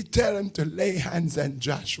he tell him to lay hands on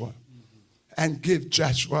Joshua and give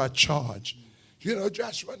Joshua a charge. You know,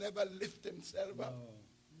 Joshua never lift himself up.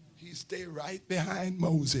 He stay right behind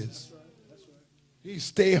Moses. He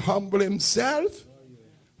stay humble himself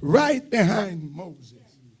right behind Moses.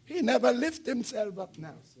 He never lift himself up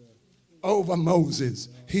now over Moses.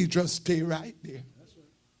 He just stay right there.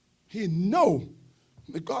 He know.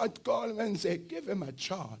 God called him and said, give him a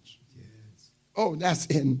charge. Oh, that's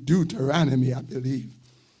in Deuteronomy, I believe.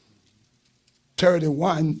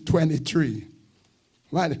 31:23.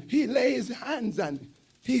 Right? He lays hands on him.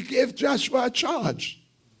 He gave Joshua a charge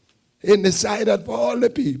in the sight of all the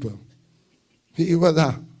people. He was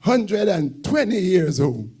 120 years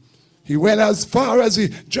old. He went as far as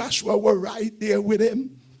Joshua was right there with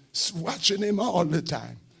him, watching him all the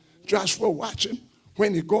time. Joshua watched him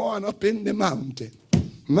when he go on up in the mountain.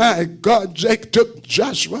 My God, Jake took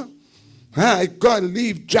Joshua. My God,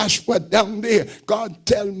 leave Joshua down there. God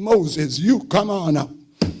tell Moses, you come on up.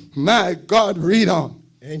 My God, read on.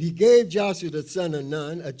 And he gave Joshua the son of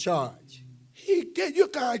Nun a charge. You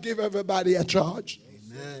can't give everybody a charge.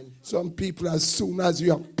 Amen. Some people, as soon as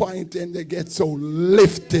you appoint them, they get so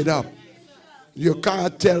lifted up. You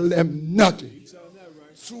can't tell them nothing.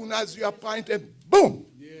 As soon as you appoint them, boom,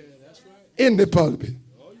 in the pulpit.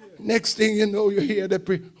 Next thing you know, you hear the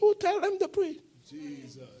priest. Who tell them to preach?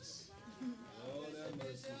 Jesus.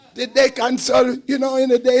 Did they consult? You know, in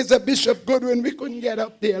the days of Bishop Goodwin, we couldn't get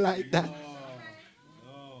up there like that.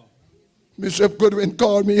 Bishop Goodwin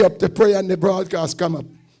called me up to pray and the broadcast come up.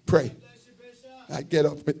 Pray. I get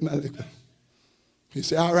up with my liquor. He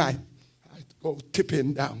said, all right. I go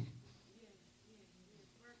tipping down.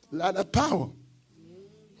 A lot of power.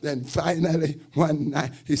 Then finally, one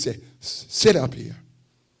night, he said, sit up here.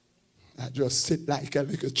 I just sit like a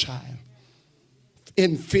little child.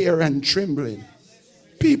 In fear and trembling.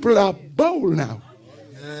 People are bold now.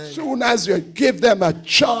 Soon as you give them a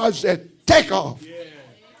charge, they take off.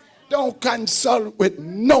 Don't consult with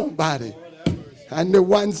nobody. And the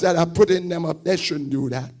ones that are putting them up, they shouldn't do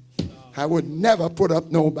that. I would never put up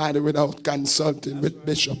nobody without consulting with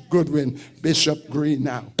Bishop Goodwin, Bishop Green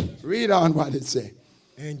now. Read on what it says.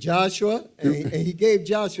 And Joshua, and he gave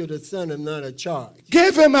Joshua the son of Nun a charge.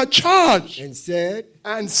 Give him a charge. And said,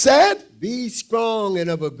 be strong and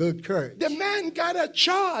of a good courage. The man got a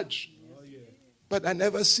charge. But I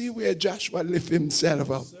never see where Joshua lift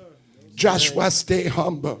himself up. Joshua stay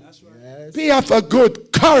humble. Yes. Be of a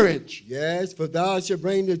good courage. Yes, for thou shalt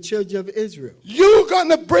bring the children of Israel. You're going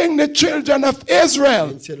to bring the children of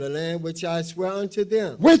Israel into the land which I swear unto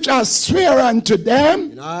them. Which I swear unto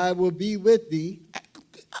them. And I will be with thee.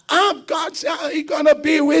 God said he's going to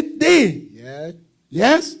be with thee. Yes.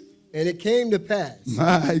 Yes? And it came to pass.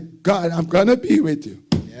 My God, I'm going to be with you.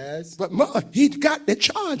 Yes. But he got the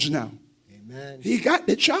charge now. Amen. He got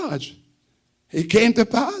the charge. It came to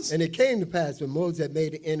pass. And it came to pass when Moses had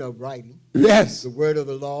made an end of writing. Yes. The word of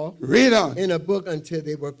the law. Read on. In a book until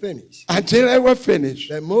they were finished. Until they were finished.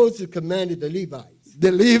 That Moses commanded the Levites.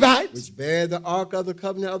 The Levites. Which bear the ark of the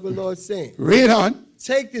covenant of the Lord, saying. Read on.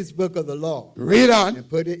 Take this book of the law. Read on. And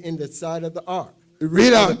put it in the side of the ark.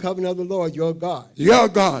 Read on. The covenant of the Lord your God. Your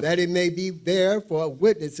God. That it may be there for a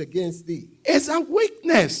witness against thee. It's a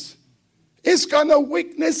witness. It's gonna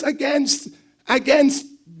witness against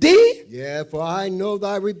thee. Yeah, for I know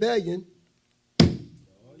thy rebellion.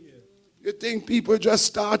 You think people just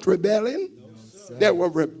start rebelling? No, they were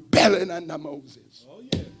rebelling under Moses.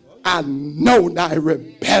 I know thy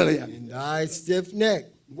rebellion. And thy stiff neck.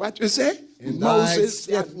 What you say? And Moses,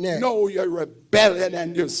 thy stiff neck. know your rebellion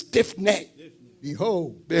and your stiff neck.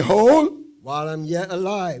 Behold, while I'm yet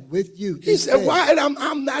alive with you. He said, while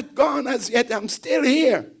I'm not gone as yet, I'm still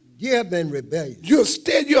here. You have been rebellious.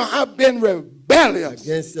 You have been rebellious.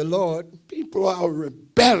 Against the Lord. People are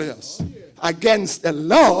rebellious against the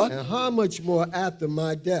Lord. And how much more after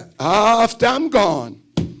my death? After I'm gone.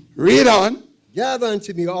 Read on. Gather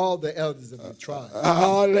unto me all the elders of the tribe.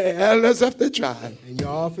 All the elders of the tribe. And your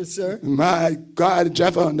officer. My God,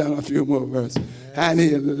 Jeff on down a few more verses. Yes. And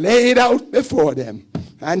he laid out before them.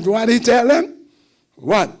 And what he tell them?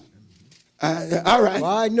 What? All right. For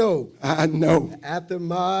I know After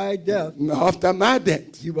my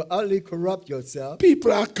death, you will utterly corrupt yourself.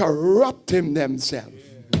 People are corrupting themselves.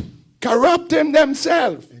 Corrupting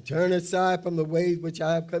themselves. And turn aside from the ways which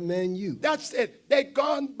I have commanded you. That's it. They've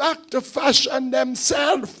gone back to fashion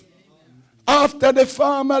themselves. After the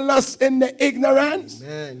former lust in the ignorance.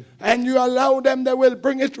 Amen. And you allow them, they will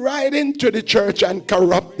bring it right into the church and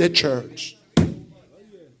corrupt the church.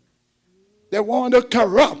 They want to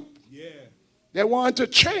corrupt. They want to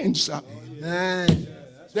change something. Amen.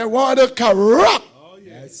 They want to corrupt.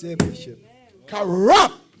 That's it, Bishop.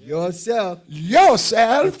 Corrupt yourself.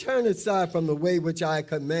 Turn aside from the way which I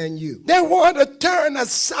command you. They want to turn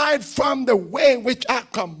aside from the way which I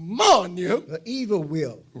command you. The evil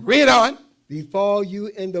will. Read on. Befall you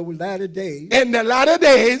in the latter days. In the latter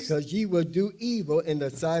days. Because ye will do evil in the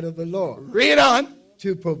sight of the Lord. Read on.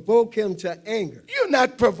 To provoke him to anger. You're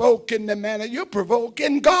not provoking the man, you're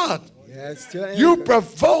provoking God. Yes, to anger. You're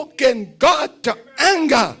provoking God to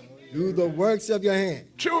anger. Through the works of your hand.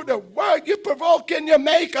 Through the work, you're provoking your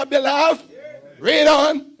maker, beloved. Read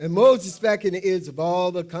on. And Moses spake in the ears of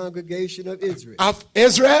all the congregation of Israel. Of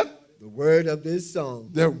Israel. The word of this song.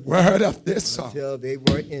 The word of this song. Until they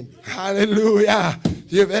were ended. Hallelujah.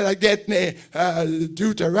 You better get me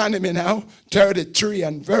Deuteronomy now, 33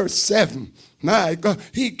 and verse 7. My God.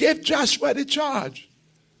 He gave Joshua the charge.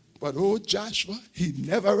 But old Joshua, he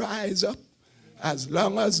never rise up as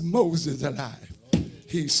long as Moses is alive.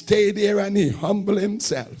 He stayed there and he humbled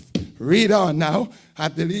himself. Read on now. I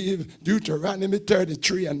believe Deuteronomy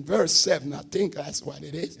 33 and verse 7. I think that's what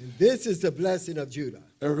it is. And this is the blessing of Judah.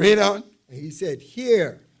 Read on. And he said,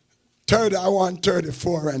 hear. I want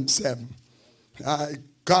 34 and 7.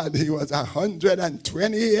 God, he was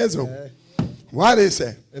 120 years old. What is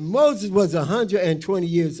it? And Moses was 120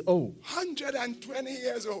 years old. 120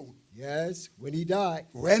 years old. Yes, when he died.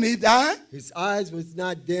 When he died? His eyes was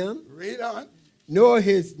not dim. Read on. Nor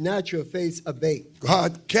his natural face abate.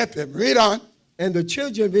 God kept him. Read on. And the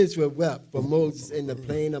children of Israel wept for Moses in the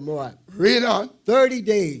plain of Moab. Read on. 30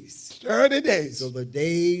 days. 30 days. So the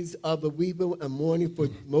days of the weeping and mourning for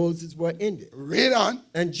Moses were ended. Read on.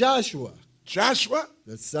 And Joshua,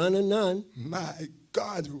 the son of Nun, my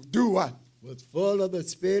God, do what? Was full of the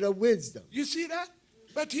spirit of wisdom. You see that?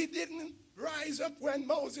 But he didn't rise up when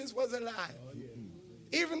Moses was alive.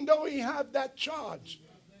 Even though he had that charge.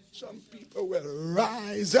 Some people will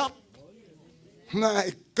rise up.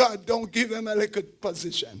 My God, don't give them a little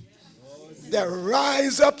position. They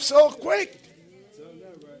rise up so quick.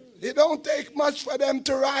 It don't take much for them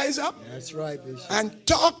to rise up. That's right, Bishop. And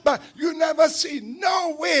talk back. You never see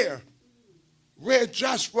nowhere where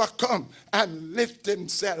Joshua come and lift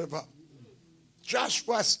himself up.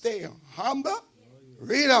 Joshua stay humble.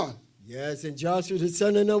 Read on. Yes, and Joshua the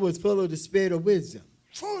son of Nun was full of the spirit of wisdom.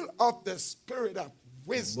 Full of the spirit of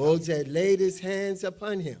wisdom. Moses had laid his hands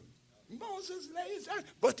upon him. Moses laid his hands,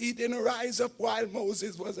 but he didn't rise up while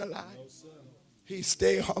Moses was alive. He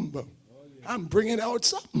stayed humble. I'm bringing out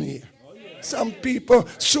something here. Some people,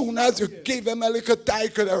 soon as you give them a little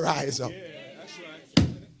title, they rise up.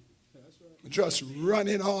 Just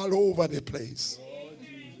running all over the place.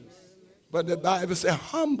 But the Bible says,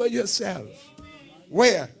 humble yourself.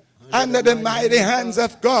 Where? Under the mighty hands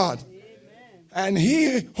of God. And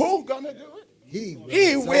he, who gonna do it?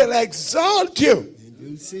 He will exalt you.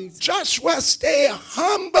 Joshua stay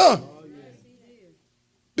humble.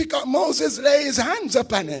 Because Moses lay his hands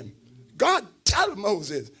upon him. God tell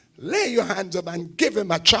Moses, lay your hands up and give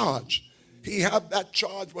him a charge. He had that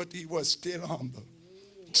charge, but he was still humble.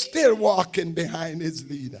 Still walking behind his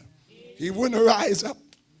leader. He wouldn't rise up.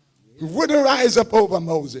 He wouldn't rise up over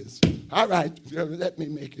Moses. All right, let me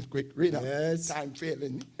make it quick. Read up. Yes. Time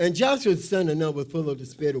failing. And Joshua the son of Nun was full of the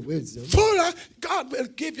spirit of wisdom. God will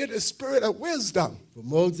give you the spirit of wisdom. For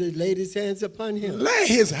Moses laid his hands upon him. Lay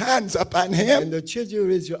his hands upon him. And the children of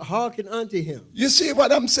Israel hearkened unto him. You see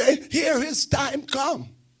what I'm saying? Here his time come.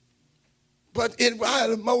 But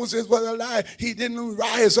while Moses was alive, he didn't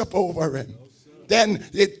rise up over him. Then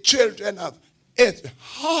the children of Israel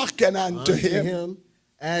hearkened unto him.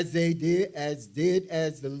 As they did, as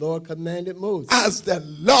the Lord commanded Moses. As the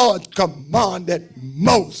Lord commanded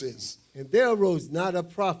Moses. And there arose not a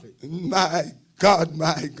prophet. My God,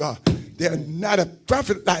 my God. They're not a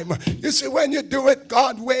prophet like me. You see, when you do it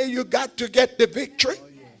God's way, you got to get the victory.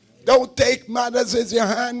 Don't take matters in your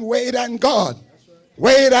hand. Wait on God.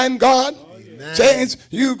 Wait on God. Saints,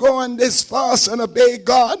 you go on this fast and obey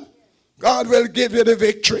God. God will give you the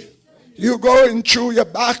victory. You going through your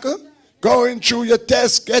battle. Going through your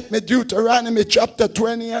test, get me Deuteronomy chapter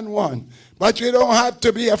 20 and 1. But you don't have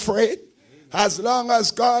to be afraid. As long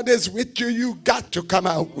as God is with you, you got to come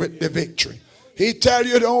out with the victory. He tell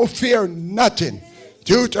you don't fear nothing.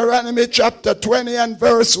 Deuteronomy chapter 20 and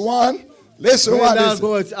verse 1. Listen when what thou is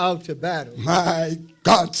goest out to battle. My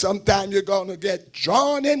God, sometimes you're going to get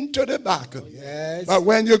drawn into the battle. Yes. But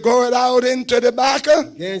when you're going out into the battle,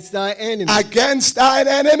 Against thy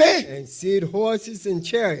enemy. and see horses and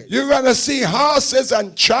chariots. you're going to see horses and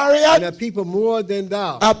And chariots, a people more than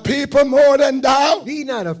thou. a people more than thou. Be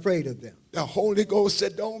not afraid of them. The Holy Ghost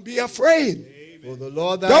said, don't be afraid. For the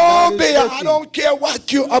Lord thy God Don't is be, with I thee. don't care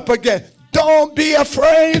what you up against. Don't be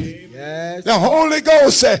afraid. Yes. The Holy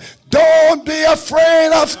Ghost said, don't be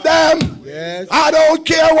afraid of them. Yes. I don't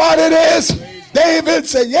care what it is. David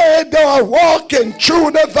said, yea, though I walk in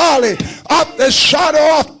through the valley of the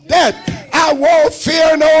shadow of death, I won't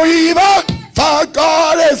fear no evil, for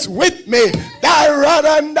God is with me. Thy rod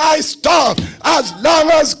and thy staff. As long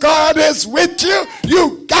as God is with you,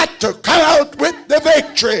 you got to come out with the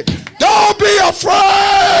victory. Don't be afraid.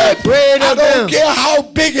 I don't care how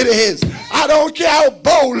big it is. I don't care how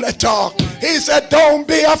bold they talk. He said, don't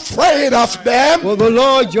be afraid of them. For the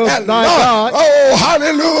Lord your thy God. Oh,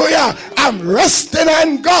 hallelujah. I'm resting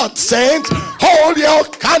in God, saints. Hold your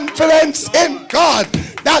confidence in God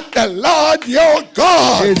that the Lord your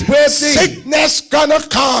God is with thee. Sickness gonna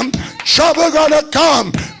come, trouble gonna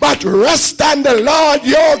come, but rest in the Lord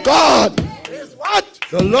your God. Is what?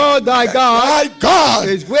 The Lord thy God, Thy God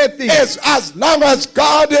is with thee. Is as long as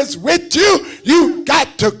God is with you, you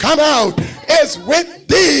got to come out. Is with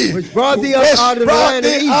thee. Which brought thee up out of the land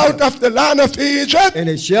of Egypt. Out of the land of Egypt. And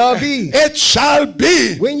it shall be. It shall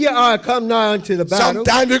be. When you are come nigh unto the battle.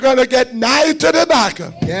 Sometimes you're going to get nigh to the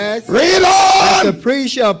battle. Yes. Read on. And the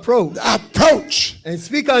priest shall approach. And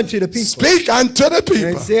speak unto the people. Speak unto the people.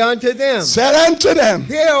 And say unto them. Say unto them.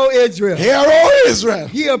 Hear, O Israel. Hear, O Israel.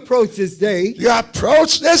 Ye approach this day. You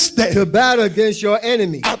approach this day. To battle against your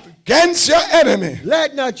enemy. Against your enemy.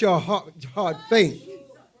 Let not your heart faint.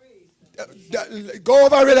 Go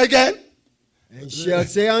over it again. And shall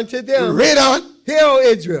say unto them. Read on. Hear, O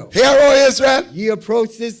Israel. Hear, O Israel. Ye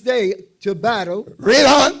approach this day to battle. Read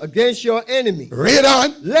on. Against your enemy. Read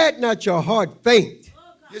on. Let not your heart faint.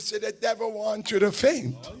 You see, the devil wants you to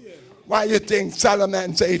faint. Why you think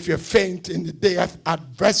Solomon said if you faint in the day of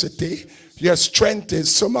adversity, your strength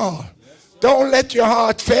is small? Don't let your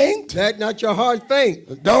heart faint. Let not your heart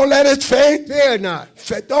faint. Don't let it faint. Fear not.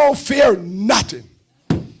 Don't fear nothing.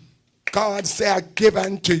 God said, I give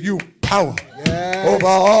unto you power over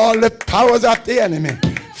all the powers of the enemy.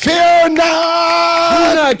 Fear not.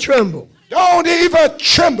 Do not tremble. Don't even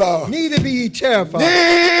tremble. Neither be ye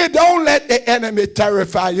terrified. Don't let the enemy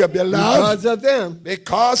terrify you, beloved. Because of them.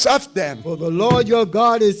 Because of them. For the Lord your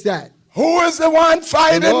God is that. Who is the one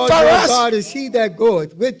fighting the Lord for your us? God is he that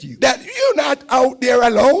goeth with you. That you're not out there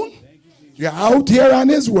alone. You're out here on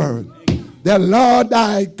his word. The Lord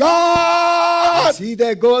thy God is he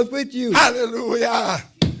that goeth with you. Hallelujah.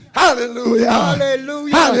 Hallelujah.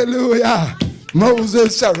 Hallelujah. Hallelujah.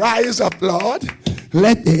 Moses said, rise up, Lord.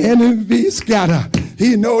 Let the enemy be scattered.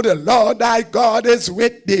 He know the Lord thy God is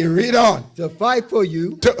with thee. Read on. To fight for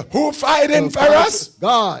you. Who fighting for us?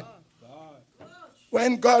 God.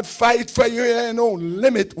 When God fight for you, there ain't no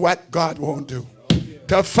limit what God won't do.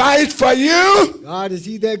 To fight for you. God is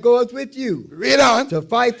he that goeth with you. Read on. To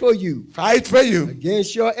fight for you. Fight for you.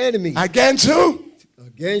 Against your enemy. Against who?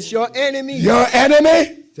 Against your enemy. Your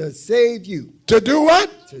enemy. To save you. To do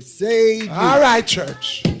what? To save you. All right,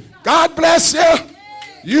 church. God bless you.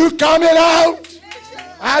 You coming out.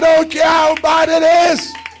 I don't care how bad it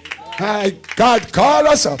is. My God, call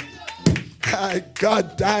us up. My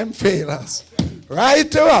God, time fail us.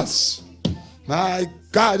 Write to us. My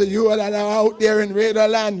God, you that are out there in Radio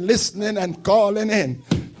Land listening and calling in.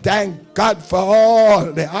 Thank God for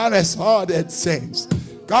all the honest-hearted saints.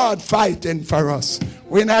 God fighting for us.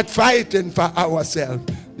 We're not fighting for ourselves.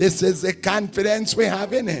 This is the confidence we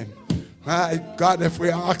have in him. My God, if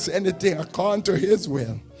we ask anything according to his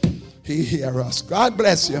will, he hears us. God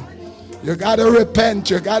bless you. You got to repent.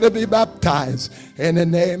 You got to be baptized in the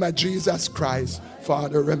name of Jesus Christ for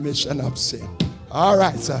the remission of sin. All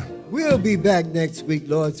right, sir. We'll be back next week,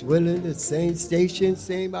 Lord's willing, the same station,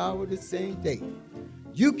 same hour, the same date.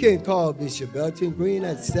 You can call Bishop Belton Green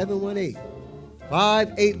at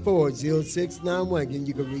 718-584-0691. Again,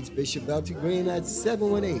 you can reach Bishop Belton Green at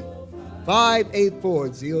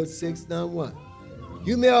 718-584-0691.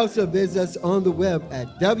 You may also visit us on the web at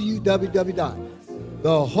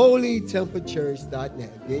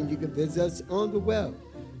www.theholytemplechurch.net. Again, you can visit us on the web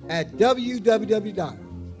at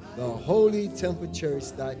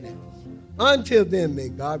www.theholytemplechurch.net. Until then, may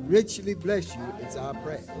God richly bless you. It's our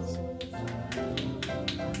prayers.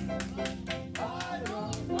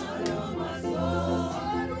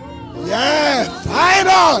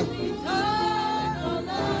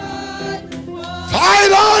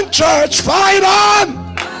 on, church, fight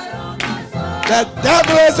on. The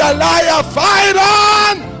devil is a liar, fight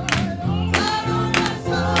on.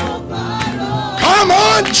 Come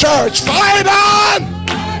on, church, fight on.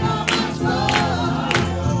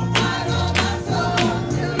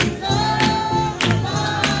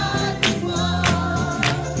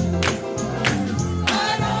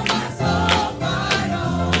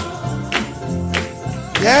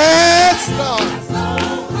 Yes, Lord.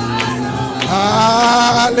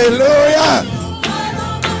 Hallelujah.